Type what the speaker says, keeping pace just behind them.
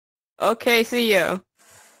Okay, see ya.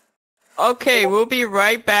 Okay, we'll be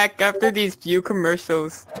right back after these few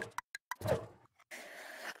commercials.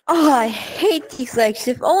 Oh, I hate these legs.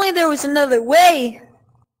 If only there was another way.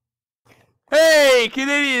 Hey,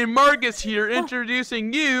 Canadian Marcus here,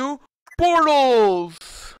 introducing you, portals!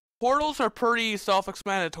 Portals are pretty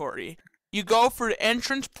self-explanatory. You go through the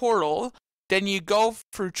entrance portal, then you go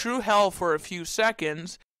through true hell for a few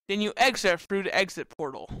seconds, then you exit through the exit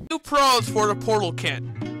portal. 2 pros for the portal kit.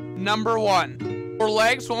 Number 1, your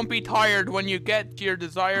legs won't be tired when you get to your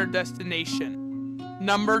desired destination.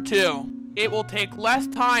 Number 2, it will take less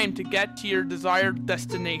time to get to your desired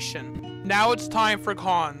destination. Now it's time for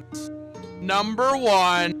cons. Number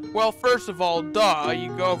 1, well, first of all, duh,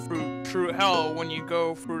 you go through true hell when you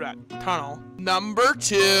go through that tunnel. Number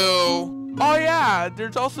 2, oh yeah,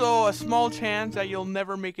 there's also a small chance that you'll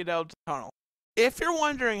never make it out of the tunnel. If you're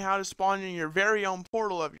wondering how to spawn in your very own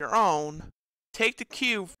portal of your own, take the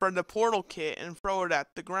cube from the portal kit and throw it at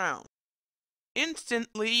the ground.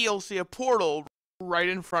 Instantly, you'll see a portal right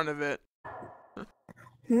in front of it.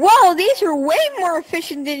 Whoa, these are way more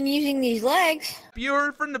efficient than using these legs. You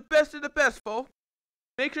heard from the best of the best, folks.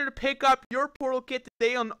 Make sure to pick up your portal kit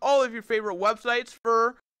today on all of your favorite websites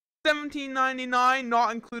for $17.99,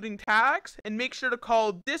 not including tax. And make sure to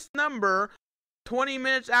call this number 20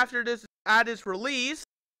 minutes after this ad is released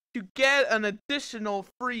to get an additional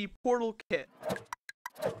free portal kit.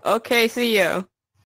 Okay, see ya.